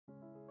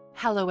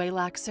Hello,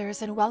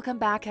 Aluxers, and welcome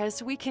back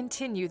as we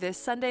continue this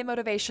Sunday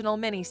motivational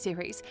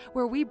mini-series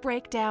where we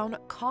break down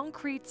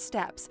concrete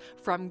steps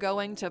from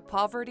going to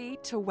poverty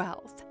to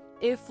wealth.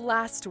 If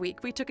last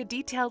week we took a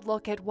detailed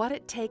look at what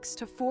it takes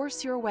to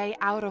force your way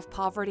out of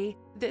poverty,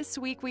 this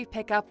week we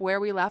pick up where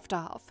we left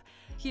off.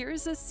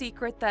 Here's a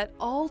secret that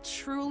all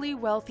truly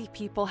wealthy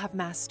people have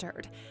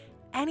mastered.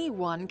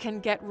 Anyone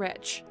can get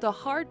rich. The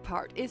hard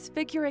part is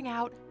figuring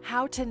out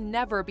how to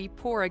never be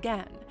poor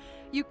again.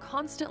 You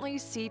constantly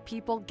see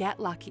people get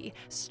lucky,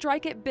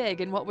 strike it big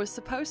in what was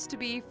supposed to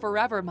be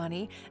forever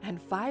money,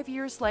 and 5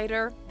 years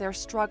later, they're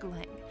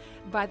struggling.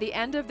 By the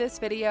end of this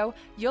video,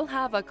 you'll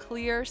have a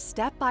clear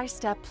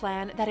step-by-step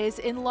plan that is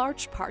in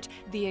large part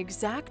the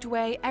exact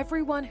way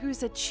everyone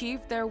who's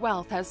achieved their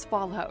wealth has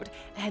followed,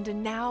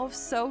 and now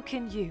so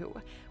can you.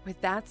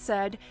 With that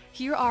said,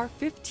 here are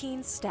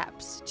 15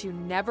 steps to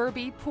never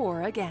be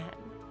poor again.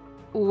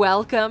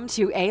 Welcome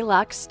to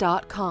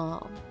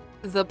Alux.com.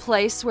 The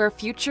place where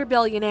future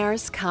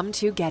billionaires come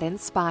to get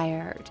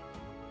inspired.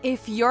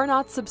 If you're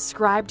not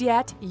subscribed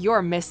yet,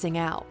 you're missing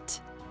out.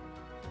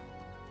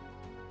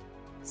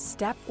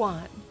 Step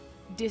 1.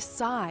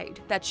 Decide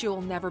that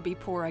you'll never be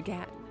poor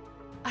again.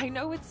 I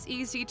know it's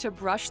easy to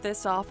brush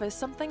this off as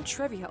something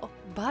trivial,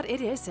 but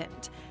it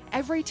isn't.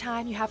 Every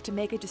time you have to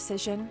make a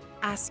decision,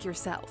 ask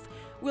yourself,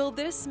 will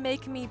this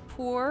make me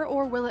poor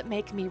or will it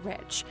make me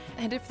rich?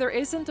 And if there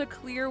isn't a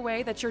clear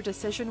way that your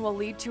decision will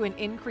lead to an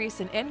increase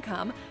in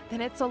income,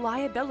 then it's a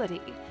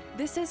liability.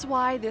 This is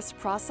why this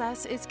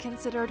process is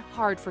considered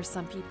hard for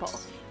some people.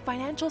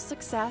 Financial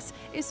success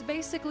is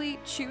basically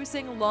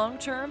choosing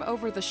long-term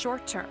over the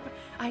short-term.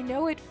 I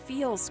know it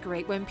feels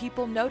great when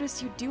people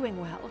notice you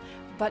doing well,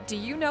 but do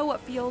you know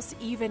what feels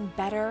even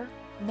better?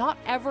 Not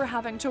ever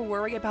having to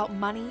worry about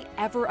money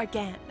ever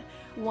again.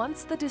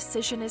 Once the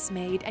decision is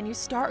made and you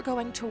start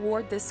going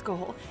toward this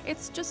goal,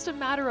 it's just a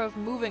matter of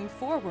moving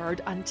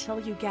forward until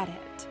you get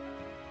it.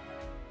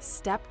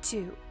 Step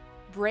 2.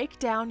 Break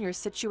down your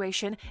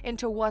situation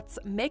into what's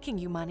making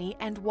you money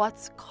and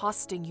what's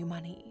costing you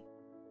money.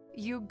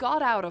 You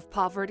got out of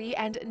poverty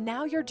and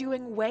now you're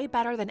doing way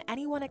better than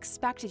anyone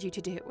expected you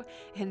to do.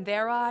 In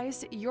their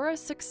eyes, you're a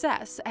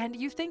success and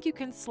you think you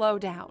can slow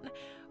down.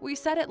 We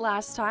said it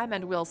last time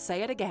and we'll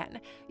say it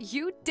again.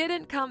 You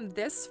didn't come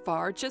this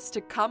far just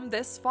to come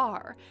this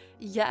far.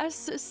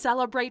 Yes,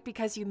 celebrate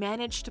because you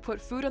managed to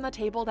put food on the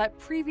table that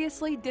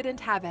previously didn't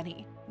have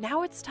any.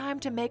 Now it's time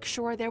to make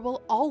sure there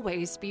will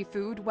always be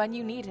food when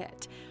you need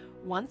it.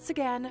 Once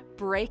again,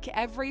 break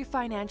every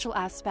financial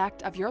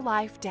aspect of your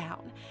life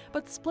down,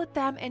 but split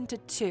them into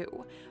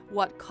two: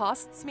 what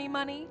costs me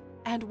money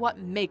and what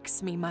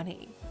makes me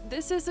money.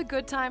 This is a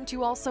good time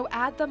to also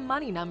add the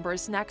money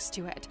numbers next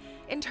to it.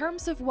 In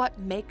terms of what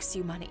makes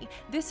you money,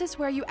 this is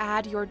where you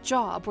add your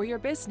job or your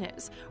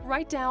business.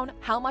 Write down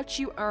how much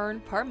you earn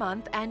per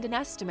month and an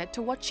estimate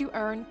to what you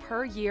earn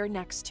per year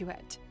next to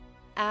it.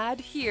 Add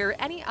here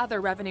any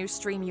other revenue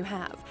stream you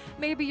have.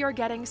 Maybe you're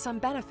getting some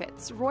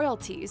benefits,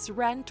 royalties,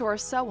 rent, or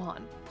so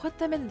on. Put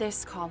them in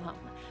this column.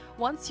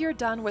 Once you're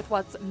done with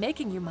what's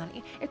making you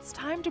money, it's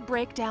time to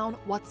break down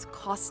what's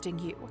costing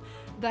you.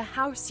 The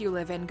house you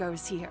live in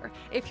goes here.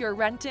 If you're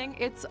renting,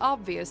 it's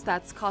obvious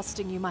that's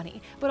costing you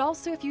money, but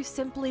also if you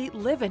simply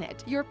live in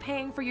it, you're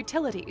paying for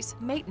utilities,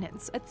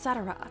 maintenance,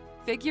 etc.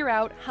 Figure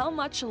out how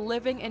much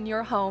living in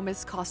your home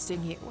is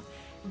costing you.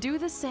 Do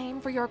the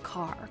same for your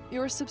car,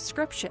 your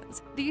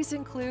subscriptions. These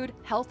include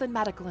health and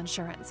medical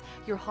insurance,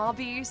 your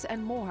hobbies,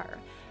 and more.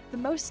 The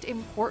most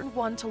important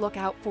one to look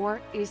out for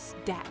is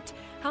debt.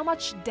 How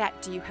much debt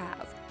do you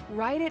have?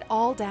 Write it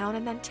all down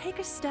and then take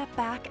a step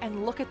back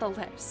and look at the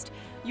list.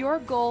 Your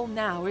goal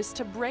now is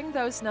to bring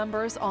those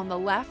numbers on the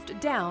left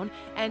down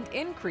and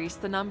increase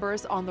the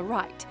numbers on the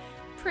right.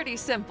 Pretty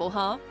simple,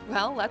 huh?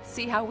 Well, let's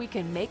see how we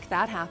can make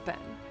that happen.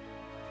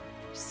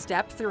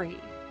 Step 3.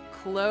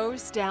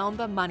 Close down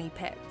the money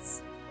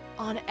pits.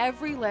 On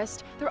every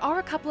list, there are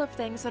a couple of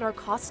things that are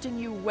costing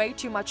you way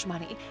too much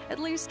money, at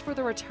least for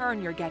the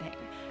return you're getting.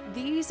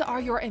 These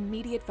are your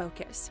immediate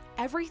focus.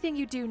 Everything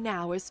you do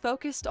now is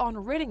focused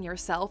on ridding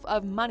yourself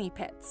of money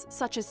pits,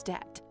 such as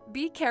debt.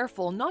 Be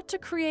careful not to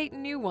create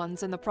new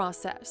ones in the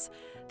process.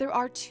 There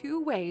are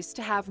 2 ways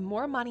to have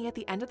more money at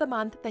the end of the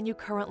month than you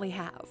currently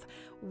have.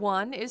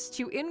 One is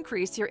to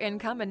increase your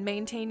income and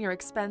maintain your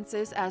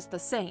expenses as the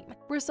same,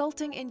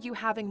 resulting in you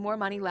having more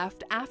money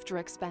left after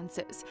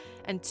expenses.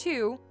 And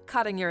 2,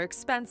 cutting your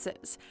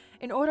expenses.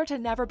 In order to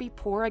never be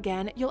poor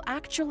again, you'll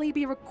actually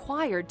be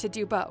required to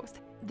do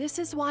both. This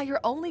is why you're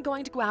only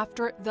going to go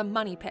after the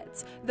money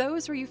pits,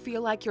 those where you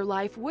feel like your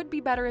life would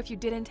be better if you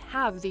didn't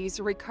have these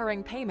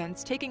recurring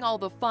payments taking all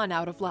the fun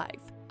out of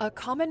life. A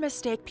common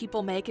mistake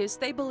people make is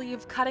they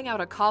believe cutting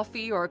out a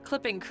coffee or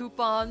clipping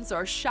coupons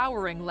or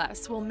showering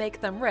less will make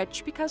them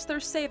rich because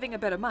they're saving a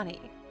bit of money.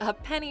 A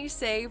penny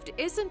saved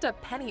isn't a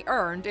penny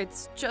earned,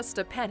 it's just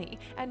a penny,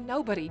 and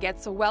nobody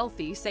gets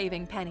wealthy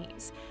saving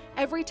pennies.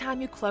 Every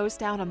time you close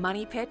down a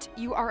money pit,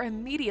 you are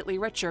immediately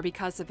richer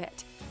because of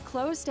it.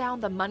 Close down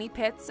the money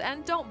pits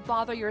and don't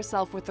bother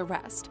yourself with the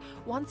rest.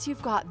 Once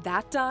you've got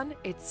that done,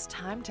 it's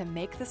time to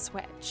make the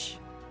switch.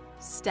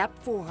 Step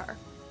 4.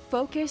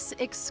 Focus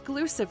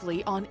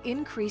exclusively on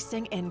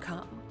increasing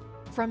income.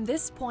 From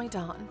this point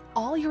on,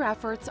 all your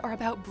efforts are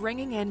about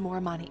bringing in more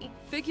money.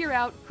 Figure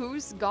out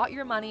who's got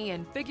your money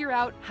and figure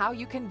out how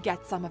you can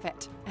get some of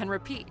it. And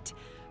repeat.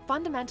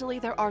 Fundamentally,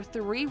 there are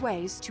 3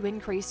 ways to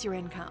increase your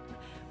income.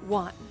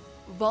 1.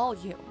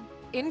 Volume.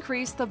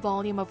 Increase the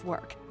volume of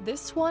work.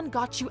 This one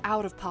got you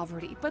out of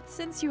poverty, but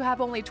since you have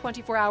only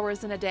 24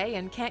 hours in a day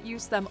and can't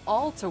use them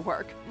all to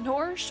work,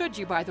 nor should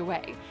you, by the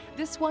way,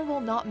 this one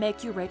will not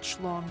make you rich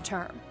long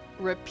term.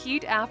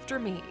 Repeat after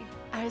me.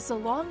 As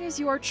long as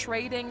you're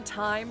trading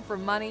time for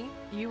money,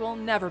 you will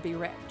never be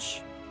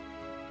rich.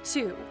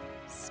 2.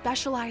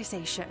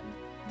 Specialization.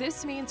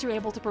 This means you're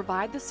able to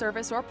provide the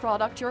service or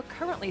product you're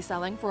currently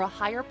selling for a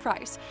higher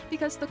price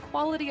because the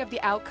quality of the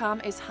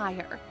outcome is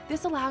higher.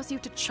 This allows you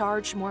to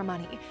charge more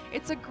money.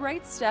 It's a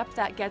great step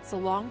that gets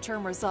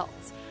long-term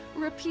results.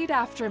 Repeat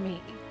after me.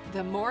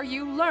 The more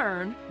you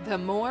learn, the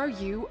more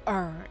you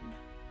earn.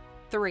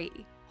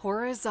 3.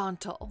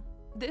 Horizontal.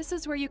 This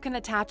is where you can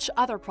attach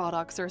other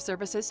products or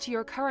services to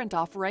your current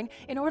offering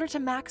in order to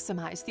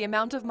maximize the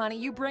amount of money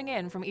you bring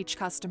in from each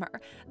customer.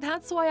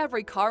 That's why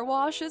every car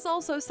wash is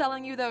also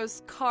selling you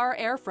those car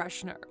air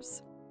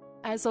fresheners.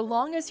 As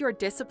long as you're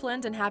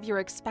disciplined and have your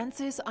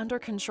expenses under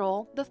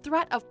control, the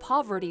threat of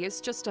poverty is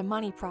just a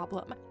money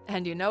problem.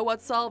 And you know what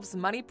solves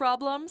money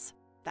problems?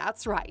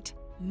 That's right,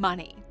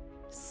 money.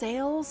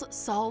 Sales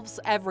solves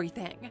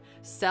everything.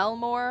 Sell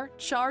more,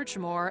 charge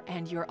more,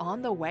 and you're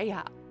on the way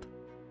up.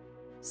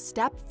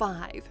 Step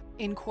 5.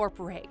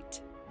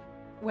 Incorporate.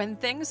 When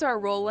things are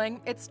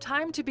rolling, it's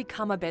time to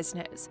become a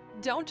business.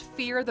 Don't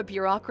fear the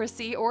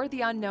bureaucracy or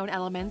the unknown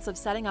elements of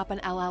setting up an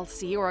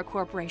LLC or a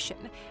corporation.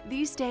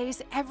 These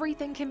days,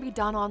 everything can be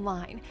done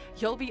online.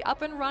 You'll be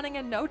up and running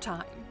in no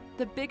time.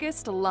 The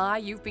biggest lie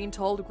you've been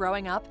told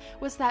growing up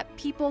was that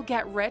people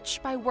get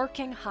rich by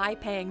working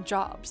high-paying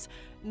jobs.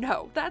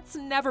 No, that's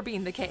never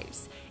been the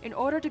case. In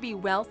order to be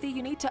wealthy,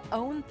 you need to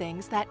own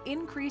things that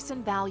increase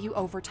in value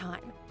over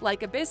time,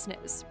 like a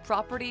business,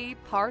 property,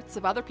 parts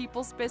of other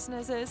people's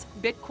businesses,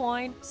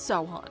 Bitcoin,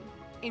 so on.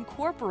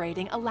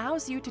 Incorporating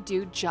allows you to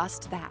do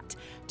just that,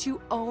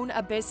 to own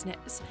a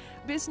business.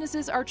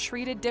 Businesses are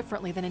treated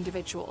differently than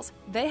individuals.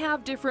 They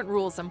have different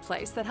rules in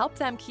place that help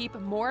them keep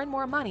more and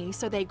more money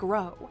so they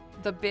grow.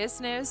 The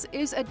business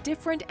is a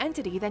different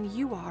entity than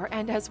you are,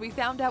 and as we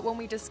found out when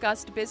we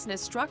discussed business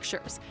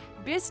structures,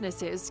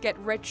 businesses get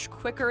rich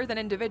quicker than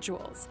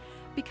individuals.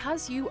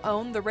 Because you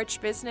own the rich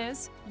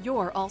business,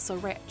 you're also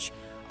rich.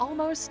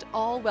 Almost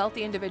all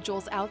wealthy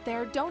individuals out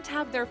there don't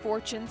have their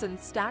fortunes and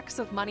stacks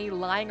of money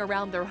lying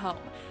around their home.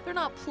 They're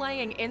not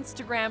playing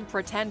Instagram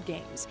pretend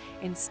games.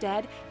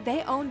 Instead,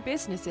 they own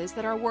businesses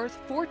that are worth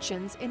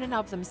fortunes in and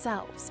of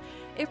themselves.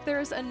 If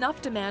there's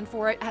enough demand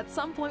for it, at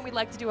some point we'd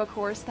like to do a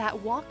course that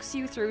walks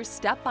you through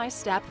step by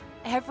step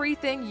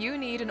everything you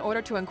need in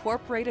order to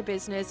incorporate a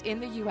business in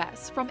the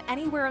US from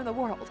anywhere in the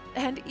world,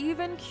 and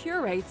even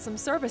curate some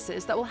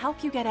services that will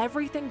help you get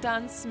everything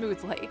done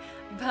smoothly.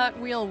 But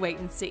we'll wait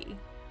and see.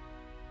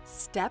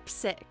 Step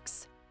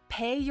 6.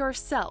 Pay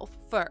yourself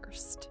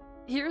first.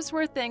 Here's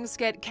where things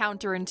get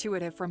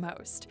counterintuitive for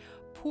most.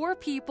 Poor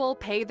people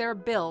pay their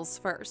bills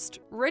first.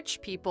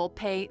 Rich people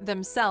pay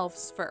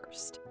themselves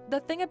first. The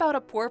thing about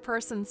a poor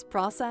person's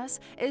process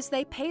is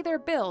they pay their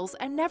bills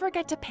and never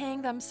get to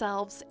paying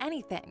themselves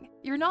anything.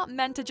 You're not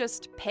meant to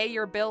just pay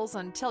your bills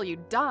until you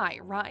die,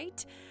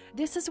 right?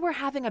 This is where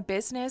having a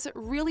business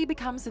really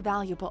becomes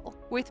valuable.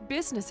 With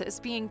businesses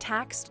being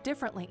taxed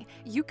differently,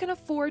 you can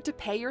afford to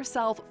pay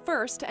yourself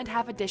first and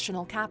have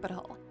additional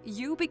capital.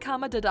 You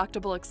become a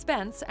deductible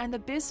expense and the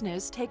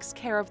business takes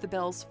care of the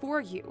bills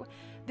for you.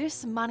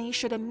 This money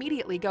should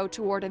immediately go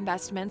toward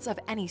investments of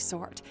any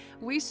sort.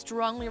 We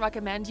strongly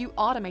recommend you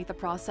automate the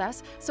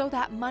process so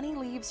that money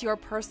leaves your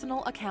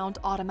personal account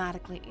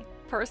automatically.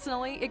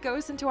 Personally, it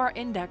goes into our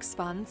index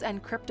funds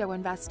and crypto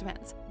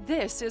investments.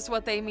 This is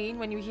what they mean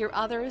when you hear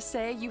others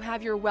say you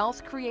have your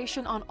wealth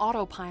creation on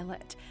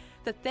autopilot.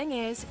 The thing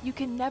is, you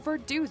can never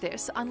do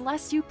this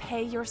unless you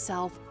pay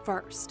yourself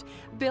first.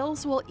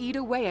 Bills will eat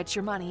away at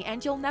your money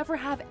and you'll never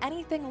have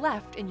anything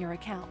left in your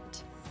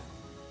account.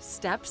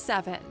 Step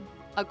 7.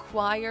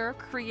 Acquire,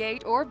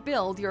 create, or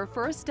build your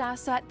first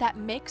asset that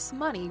makes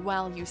money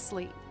while you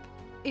sleep.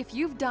 If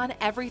you've done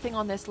everything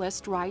on this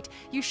list right,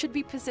 you should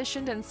be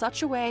positioned in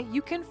such a way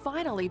you can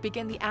finally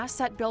begin the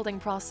asset building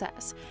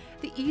process.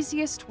 The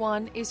easiest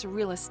one is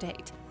real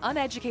estate.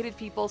 Uneducated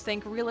people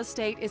think real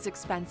estate is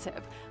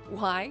expensive.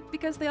 Why?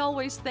 Because they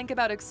always think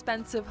about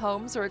expensive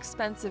homes or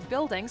expensive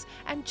buildings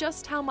and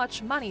just how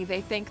much money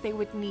they think they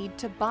would need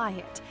to buy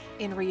it.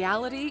 In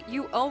reality,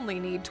 you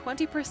only need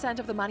 20%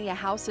 of the money a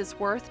house is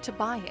worth to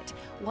buy it.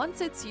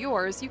 Once it's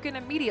yours, you can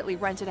immediately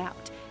rent it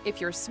out.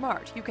 If you're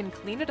smart, you can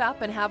clean it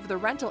up and have the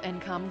rental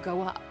income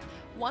go up.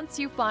 Once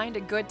you find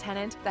a good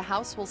tenant, the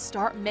house will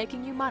start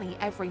making you money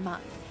every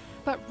month.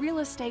 But real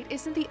estate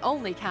isn't the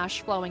only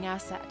cash-flowing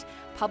asset.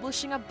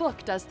 Publishing a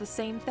book does the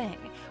same thing.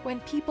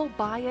 When people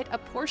buy it, a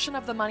portion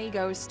of the money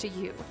goes to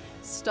you.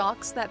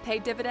 Stocks that pay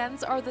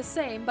dividends are the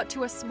same, but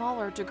to a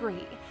smaller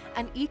degree.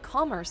 An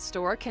e-commerce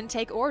store can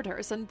take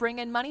orders and bring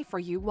in money for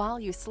you while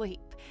you sleep.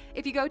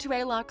 If you go to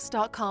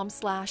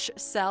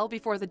Alux.com/sell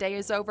before the day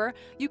is over,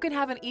 you can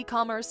have an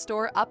e-commerce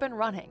store up and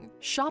running.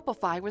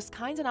 Shopify was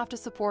kind enough to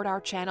support our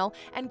channel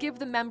and give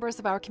the members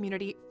of our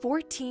community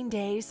 14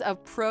 days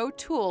of pro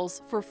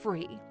tools for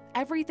free.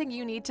 Everything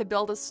you need to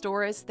build a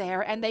store is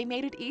there, and they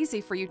made it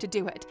easy for you to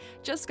do it.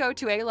 Just go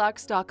to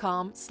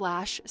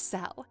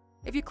Alux.com/sell.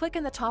 If you click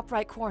in the top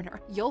right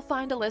corner, you'll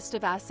find a list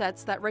of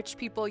assets that rich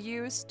people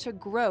use to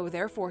grow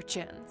their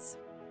fortunes.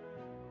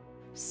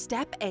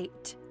 Step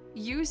 8.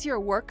 Use your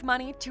work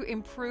money to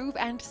improve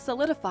and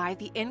solidify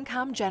the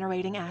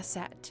income-generating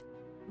asset.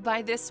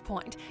 By this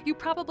point, you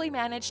probably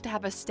managed to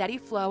have a steady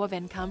flow of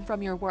income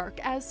from your work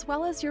as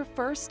well as your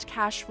first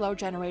cash flow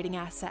generating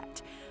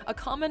asset. A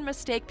common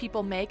mistake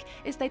people make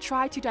is they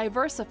try to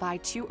diversify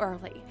too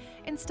early.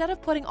 Instead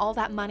of putting all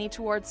that money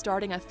towards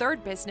starting a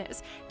third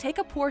business, take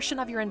a portion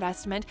of your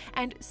investment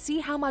and see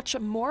how much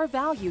more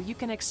value you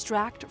can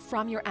extract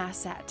from your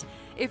asset.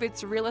 If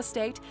it's real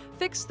estate,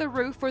 fix the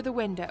roof or the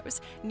windows,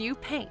 new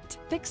paint,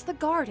 fix the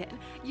garden.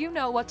 You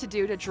know what to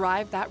do to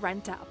drive that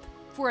rent up.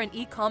 For an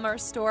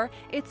e-commerce store,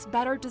 it's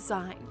better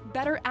design,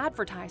 better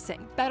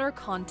advertising, better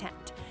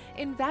content.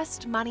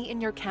 Invest money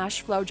in your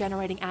cash flow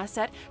generating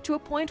asset to a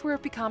point where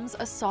it becomes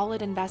a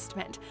solid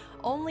investment.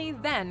 Only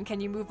then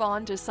can you move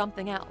on to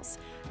something else.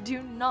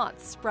 Do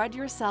not spread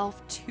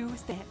yourself too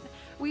thin.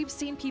 We've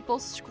seen people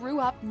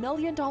screw up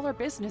million-dollar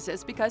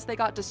businesses because they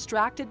got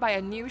distracted by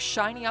a new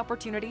shiny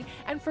opportunity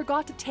and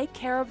forgot to take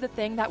care of the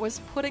thing that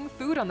was putting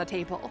food on the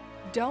table.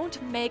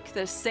 Don't make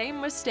the same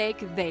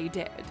mistake they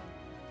did.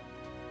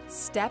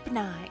 Step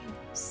 9.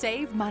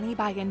 Save money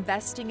by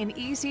investing in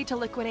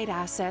easy-to-liquidate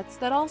assets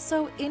that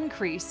also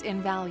increase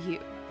in value.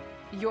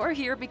 You're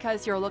here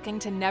because you're looking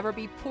to never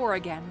be poor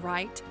again,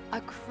 right?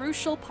 A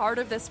crucial part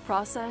of this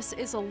process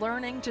is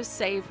learning to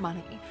save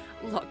money.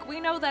 Look,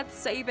 we know that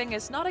saving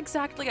is not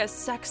exactly a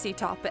sexy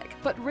topic,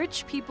 but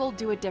rich people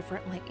do it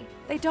differently.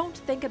 They don't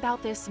think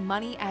about this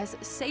money as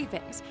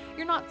savings.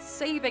 You're not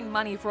saving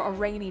money for a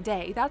rainy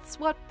day. That's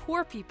what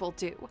poor people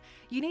do.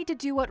 You need to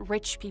do what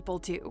rich people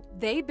do.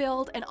 They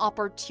build an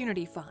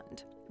opportunity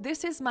fund.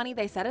 This is money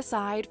they set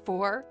aside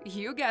for,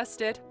 you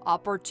guessed it,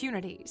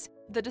 opportunities.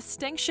 The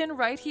distinction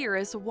right here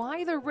is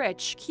why the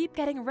rich keep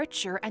getting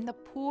richer and the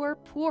poor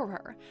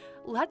poorer.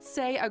 Let's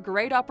say a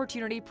great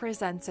opportunity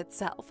presents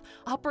itself.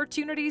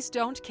 Opportunities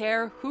don't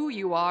care who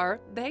you are,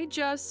 they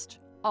just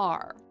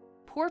are.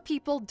 Poor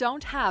people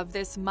don't have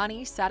this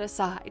money set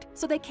aside,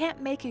 so they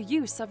can't make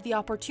use of the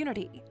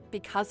opportunity.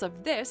 Because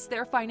of this,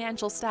 their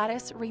financial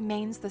status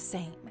remains the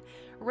same.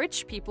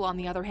 Rich people, on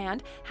the other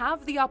hand,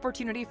 have the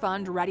opportunity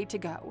fund ready to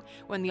go.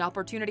 When the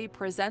opportunity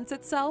presents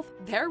itself,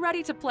 they're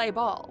ready to play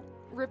ball.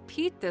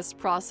 Repeat this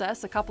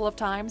process a couple of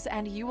times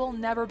and you will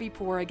never be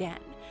poor again.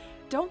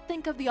 Don't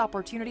think of the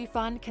opportunity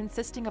fund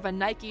consisting of a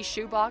Nike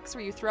shoebox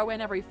where you throw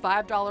in every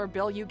 $5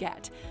 bill you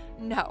get.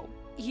 No.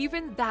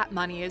 Even that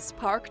money is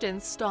parked in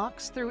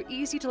stocks through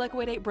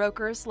easy-to-liquidate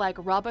brokers like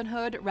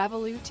Robinhood,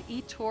 Revolut,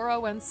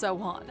 eToro, and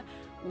so on.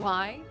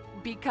 Why?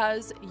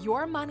 Because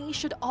your money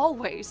should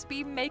always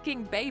be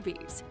making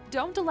babies.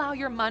 Don't allow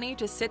your money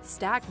to sit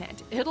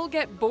stagnant. It'll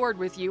get bored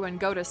with you and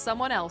go to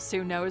someone else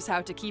who knows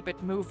how to keep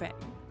it moving.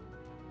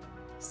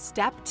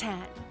 Step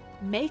 10.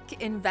 Make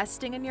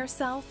investing in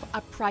yourself a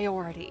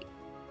priority.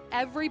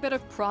 Every bit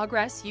of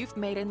progress you've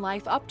made in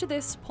life up to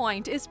this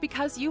point is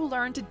because you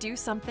learned to do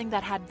something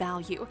that had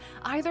value,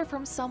 either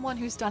from someone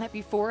who's done it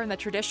before in the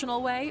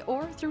traditional way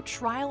or through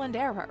trial and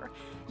error.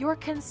 You're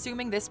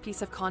consuming this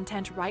piece of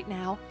content right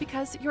now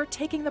because you're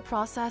taking the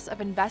process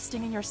of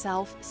investing in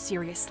yourself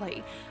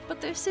seriously.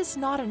 But this is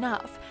not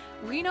enough.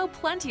 We know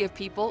plenty of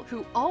people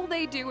who all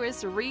they do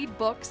is read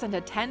books and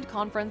attend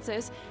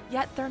conferences,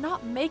 yet they're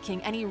not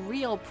making any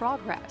real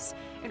progress.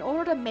 In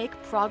order to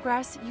make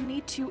progress, you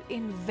need to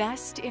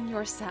invest in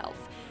yourself.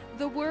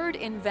 The word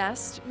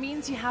invest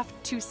means you have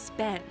to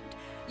spend,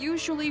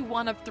 usually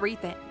one of three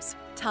things: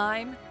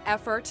 time,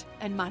 effort,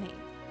 and money.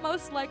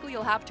 Most likely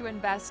you'll have to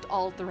invest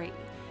all three.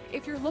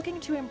 If you're looking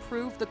to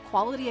improve the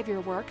quality of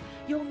your work,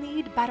 you'll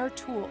need better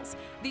tools.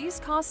 These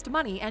cost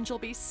money and you'll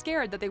be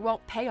scared that they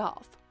won't pay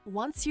off.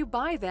 Once you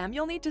buy them,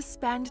 you'll need to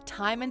spend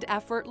time and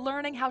effort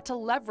learning how to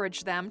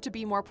leverage them to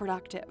be more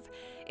productive.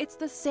 It's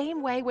the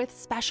same way with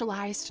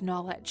specialized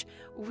knowledge.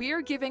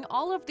 We're giving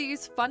all of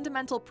these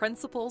fundamental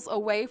principles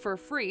away for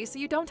free so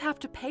you don't have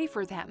to pay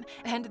for them,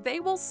 and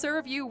they will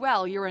serve you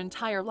well your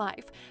entire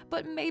life.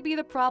 But maybe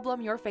the problem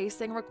you're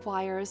facing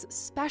requires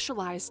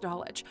specialized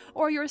knowledge,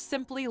 or you're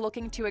simply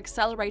looking to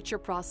accelerate your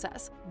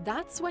process.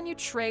 That's when you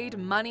trade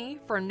money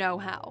for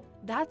know-how.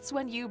 That's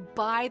when you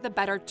buy the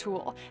better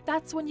tool.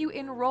 That's when you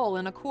enroll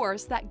in a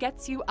course that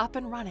gets you up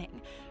and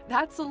running.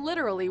 That's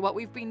literally what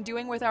we've been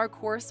doing with our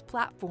course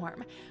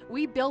platform.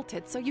 We built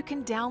it so you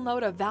can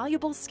download a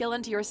valuable skill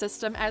into your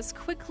system as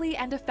quickly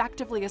and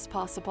effectively as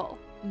possible.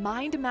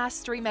 Mind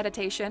Mastery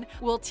Meditation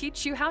will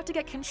teach you how to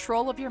get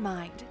control of your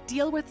mind,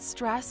 deal with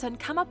stress, and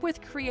come up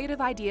with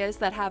creative ideas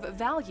that have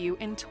value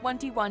in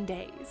 21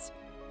 days.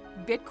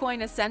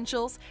 Bitcoin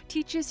Essentials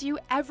teaches you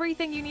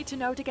everything you need to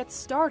know to get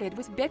started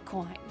with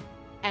Bitcoin.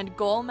 And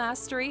Goal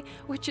Mastery,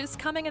 which is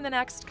coming in the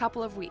next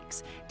couple of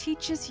weeks,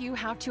 teaches you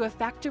how to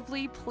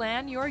effectively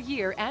plan your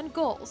year and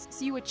goals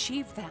so you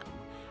achieve them.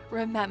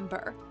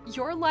 Remember,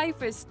 your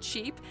life is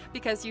cheap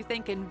because you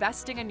think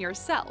investing in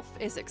yourself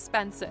is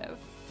expensive.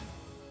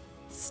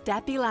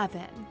 Step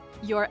 11.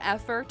 Your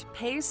effort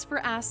pays for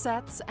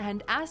assets,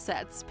 and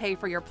assets pay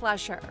for your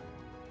pleasure.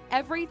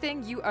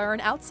 Everything you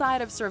earn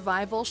outside of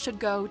survival should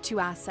go to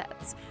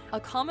assets. A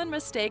common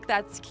mistake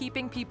that's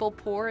keeping people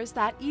poor is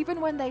that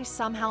even when they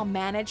somehow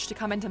manage to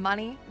come into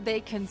money, they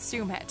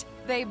consume it.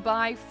 They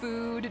buy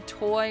food,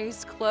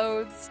 toys,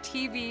 clothes,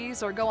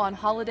 TVs, or go on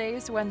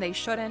holidays when they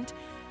shouldn't.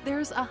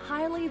 There's a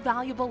highly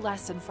valuable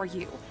lesson for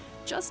you.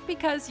 Just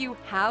because you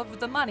have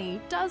the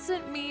money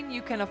doesn't mean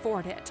you can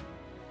afford it.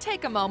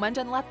 Take a moment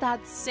and let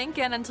that sink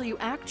in until you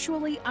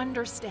actually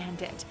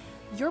understand it.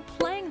 You're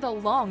playing the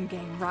long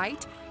game,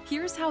 right?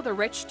 Here's how the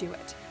rich do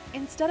it.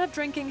 Instead of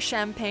drinking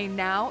champagne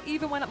now,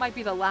 even when it might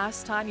be the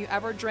last time you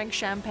ever drink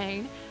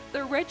champagne,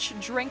 the rich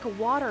drink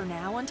water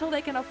now until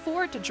they can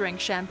afford to drink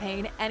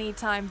champagne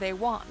anytime they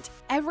want.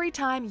 Every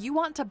time you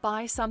want to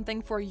buy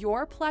something for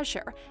your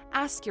pleasure,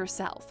 ask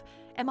yourself,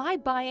 am I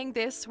buying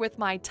this with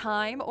my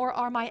time, or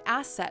are my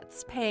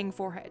assets paying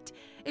for it?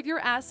 If your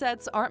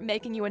assets aren't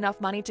making you enough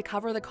money to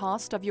cover the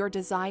cost of your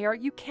desire,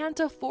 you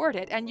can't afford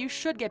it and you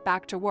should get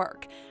back to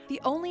work.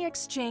 The only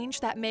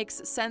exchange that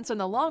makes sense in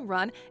the long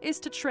run is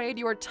to trade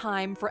your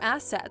time for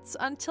assets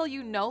until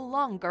you no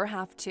longer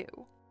have to.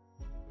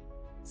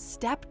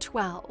 Step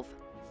 12.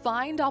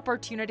 Find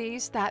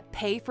opportunities that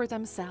pay for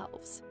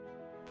themselves.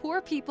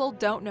 Poor people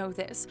don't know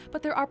this,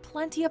 but there are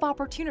plenty of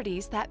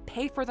opportunities that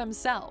pay for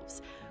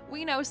themselves.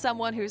 We know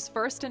someone whose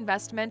first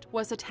investment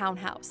was a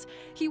townhouse.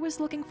 He was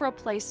looking for a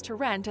place to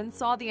rent and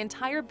saw the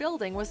entire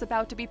building was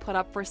about to be put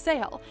up for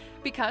sale.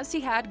 Because he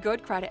had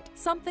good credit,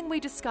 something we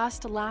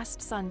discussed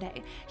last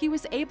Sunday, he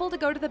was able to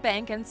go to the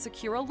bank and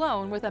secure a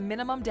loan with a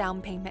minimum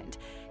down payment.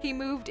 He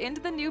moved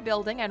into the new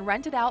building and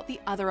rented out the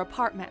other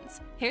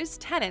apartments. His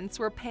tenants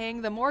were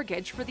paying the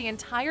mortgage for the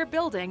entire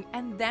building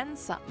and then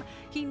some.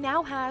 He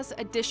now has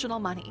additional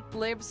money,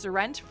 lives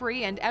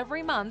rent-free, and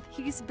every month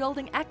he's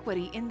building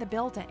equity in the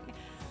building.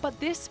 But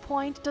this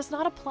point does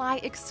not apply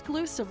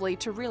exclusively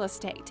to real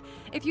estate.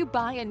 If you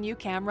buy a new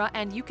camera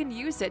and you can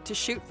use it to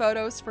shoot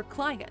photos for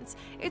clients,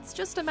 it's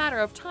just a matter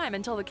of time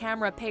until the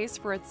camera pays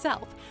for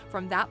itself.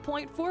 From that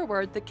point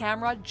forward, the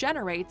camera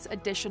generates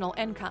additional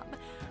income.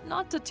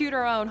 Not to toot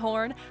our own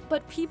horn,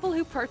 but people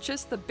who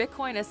purchased the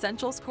Bitcoin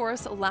Essentials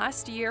course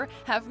last year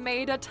have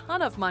made a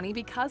ton of money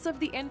because of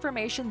the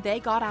information they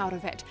got out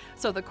of it.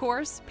 So the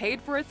course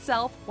paid for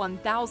itself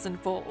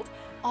 1,000-fold.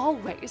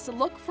 Always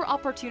look for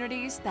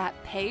opportunities that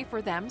pay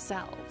for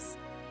themselves.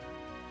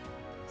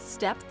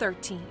 Step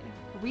 13.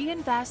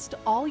 Reinvest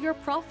all your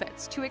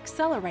profits to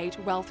accelerate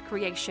wealth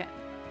creation.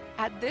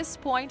 At this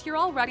point, you're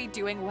already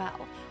doing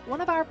well. One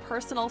of our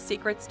personal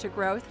secrets to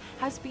growth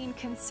has been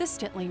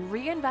consistently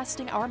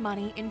reinvesting our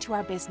money into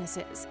our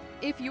businesses.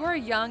 If you're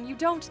young, you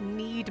don't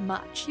need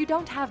much. You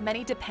don't have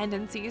many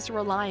dependencies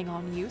relying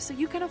on you, so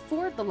you can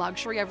afford the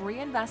luxury of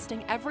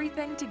reinvesting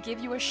everything to give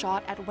you a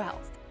shot at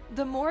wealth.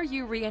 The more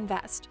you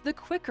reinvest, the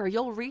quicker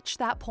you'll reach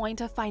that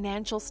point of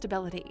financial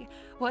stability.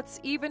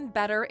 What's even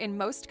better, in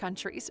most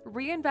countries,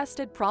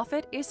 reinvested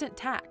profit isn't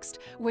taxed,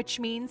 which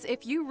means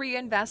if you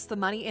reinvest the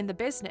money in the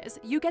business,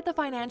 you get the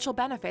financial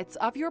benefits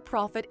of your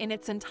profit in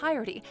its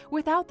entirety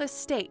without the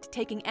state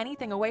taking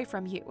anything away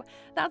from you.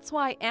 That's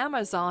why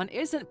Amazon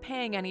isn't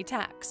paying any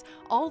tax.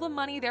 All the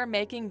money they're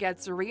making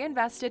gets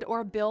reinvested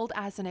or billed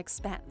as an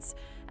expense.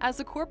 As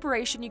a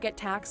corporation, you get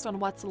taxed on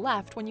what's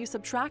left when you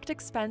subtract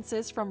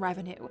expenses from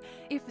revenue.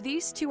 If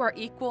these two are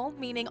equal,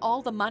 meaning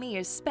all the money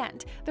is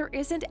spent, there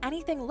isn't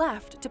anything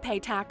left to pay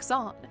tax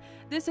on.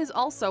 This is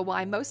also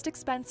why most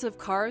expensive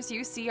cars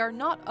you see are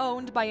not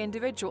owned by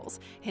individuals.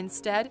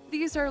 Instead,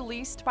 these are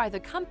leased by the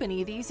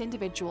company these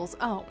individuals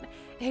own.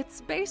 It's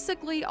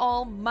basically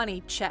all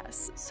money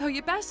chess, so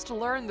you best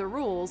learn the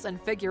rules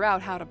and figure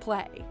out how to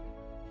play.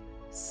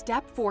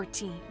 Step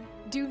 14.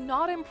 Do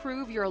not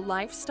improve your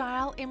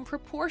lifestyle in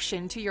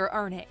proportion to your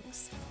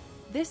earnings.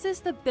 This is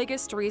the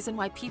biggest reason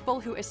why people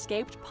who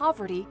escaped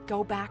poverty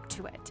go back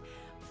to it.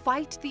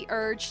 fight the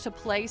urge to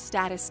play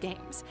status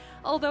games.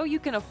 Although you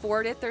can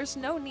afford it, there's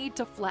no need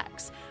to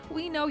flex.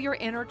 We know your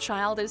inner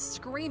child is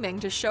screaming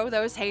to show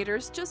those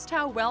haters just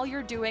how well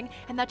you're doing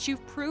and that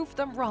you've proved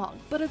them wrong,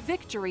 but a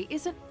victory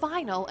isn't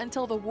final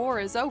until the war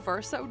is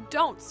over, so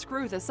don't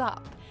screw this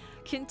up.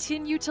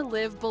 Continue to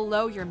live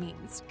below your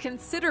means,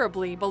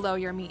 considerably below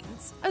your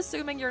means,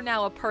 assuming you're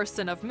now a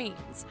person of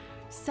means.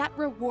 Set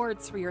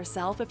rewards for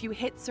yourself if you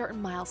hit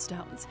certain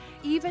milestones.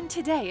 Even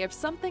today, if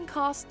something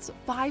costs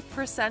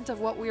 5% of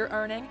what we're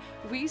earning,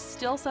 we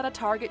still set a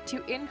target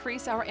to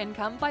increase our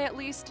income by at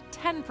least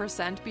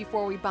 10%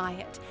 before we buy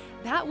it.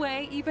 That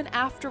way, even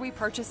after we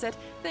purchase it,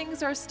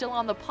 things are still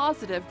on the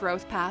positive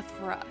growth path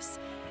for us.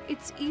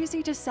 It's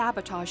easy to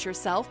sabotage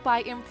yourself by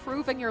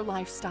improving your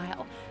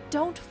lifestyle.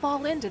 Don't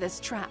fall into this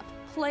trap.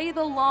 Play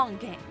the long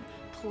game.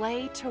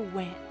 Play to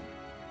win.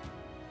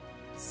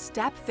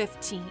 Step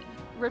 15.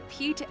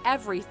 Repeat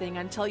everything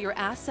until your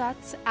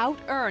assets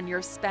out-earn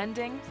your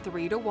spending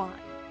 3-to-1.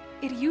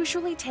 It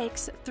usually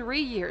takes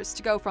 3 years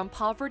to go from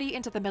poverty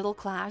into the middle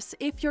class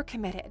if you're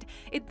committed.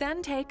 It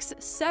then takes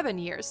 7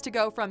 years to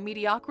go from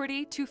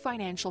mediocrity to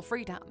financial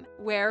freedom,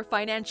 where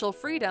financial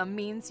freedom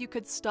means you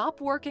could stop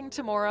working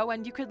tomorrow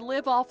and you could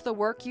live off the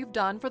work you've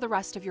done for the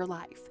rest of your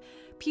life.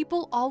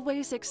 People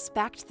always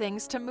expect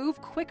things to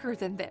move quicker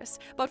than this,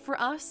 but for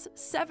us,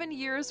 7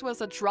 years was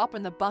a drop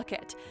in the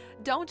bucket.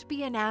 Don't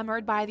be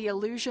enamored by the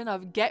illusion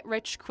of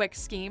get-rich-quick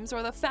schemes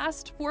or the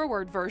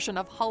fast-forward version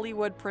of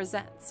Hollywood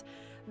Presents.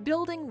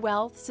 Building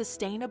wealth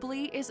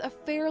sustainably is a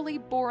fairly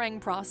boring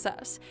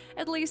process,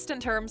 at least in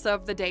terms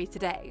of the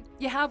day-to-day.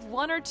 You have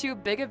 1 or 2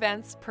 big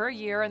events per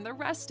year and the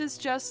rest is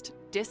just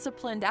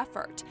disciplined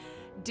effort.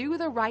 Do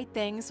the right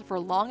things for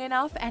long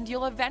enough and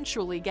you'll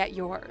eventually get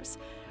yours.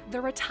 The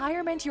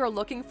retirement you're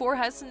looking for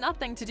has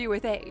nothing to do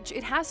with age.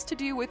 It has to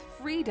do with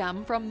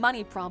freedom from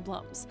money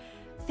problems.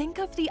 Think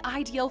of the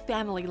ideal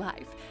family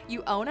life.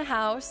 You own a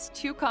house,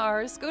 2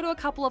 cars, go to a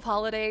couple of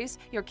holidays,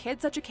 your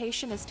kids'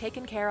 education is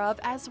taken care of,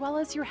 as well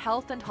as your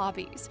health and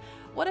hobbies.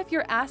 What if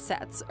your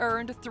assets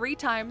earned 3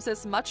 times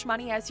as much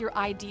money as your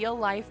ideal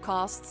life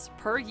costs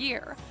per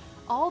year?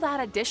 All that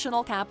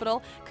additional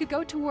capital could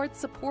go towards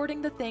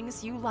supporting the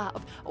things you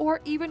love,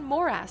 or even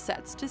more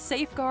assets to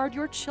safeguard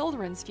your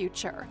children's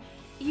future.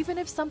 Even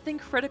if something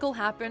critical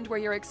happened where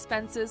your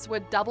expenses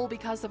would double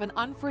because of an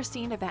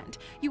unforeseen event,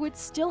 you would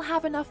still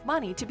have enough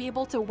money to be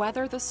able to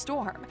weather the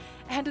storm.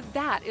 And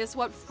that is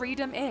what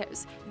freedom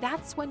is.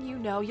 That's when you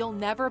know you'll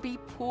never be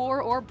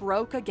poor or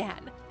broke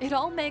again. It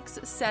all makes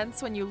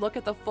sense when you look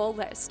at the full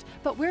list,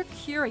 but we're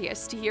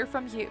curious to hear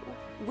from you.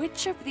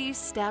 Which of these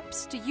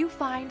steps do you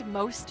find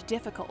most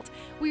difficult?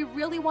 We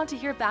really want to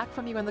hear back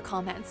from you in the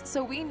comments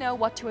so we know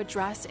what to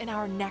address in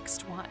our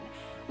next one.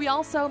 We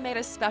also made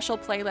a special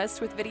playlist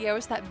with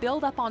videos that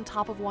build up on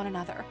top of one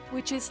another,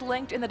 which is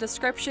linked in the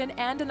description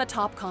and in the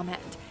top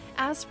comment.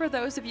 As for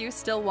those of you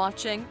still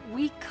watching,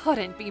 we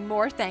couldn't be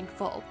more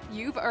thankful.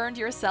 You've earned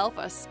yourself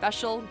a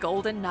special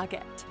golden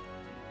nugget.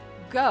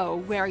 Go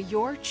where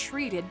you're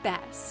treated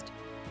best.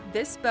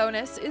 This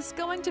bonus is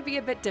going to be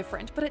a bit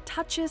different, but it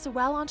touches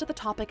well onto the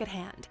topic at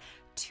hand.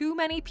 Too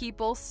many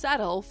people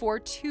settle for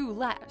too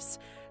less.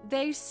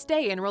 They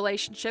stay in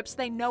relationships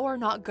they know are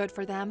not good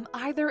for them,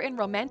 either in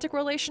romantic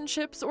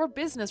relationships or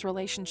business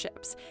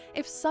relationships.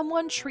 If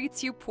someone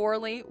treats you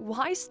poorly,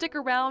 why stick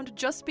around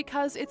just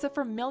because it's a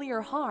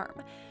familiar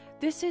harm?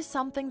 This is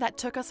something that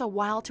took us a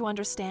while to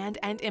understand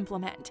and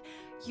implement.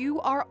 You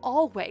are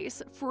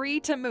always free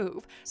to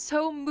move,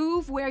 so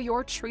move where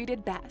you're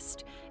treated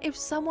best. If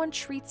someone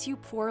treats you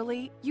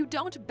poorly, you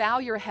don't bow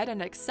your head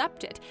and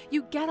accept it.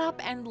 You get up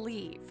and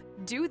leave.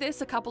 Do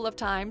this a couple of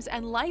times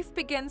and life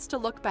begins to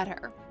look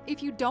better.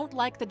 If you don't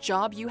like the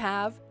job you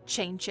have,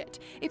 change it.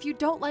 If you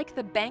don't like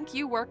the bank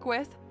you work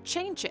with,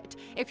 change it.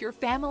 If your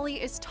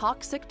family is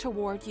toxic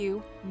toward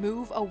you,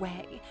 move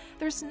away.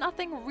 There's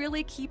nothing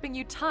really keeping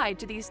you tied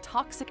to these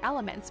toxic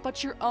elements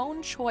but your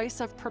own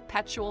choice of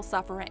perpetual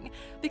suffering,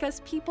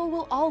 because people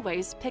will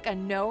always pick a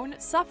known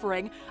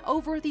suffering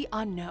over the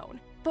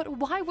unknown. But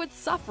why would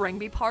suffering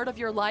be part of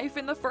your life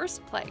in the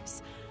first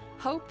place?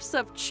 Hopes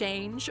of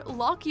change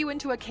lock you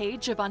into a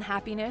cage of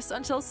unhappiness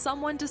until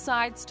someone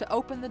decides to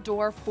open the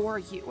door for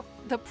you.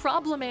 The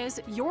problem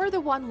is you're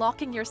the one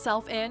locking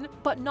yourself in,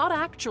 but not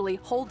actually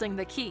holding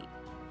the key.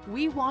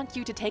 We want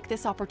you to take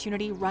this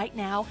opportunity right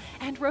now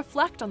and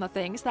reflect on the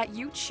things that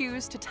you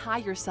choose to tie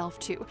yourself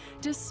to,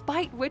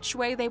 despite which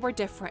way they were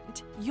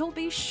different. You'll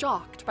be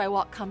shocked by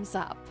what comes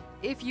up.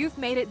 If you've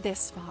made it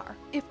this far,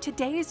 if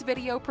today's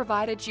video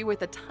provided you with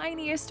the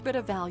tiniest bit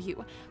of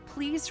value,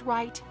 please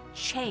write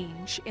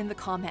 "change" in the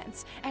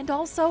comments and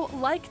also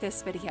like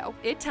this video.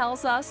 It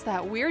tells us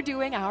that we're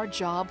doing our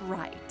job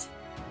right.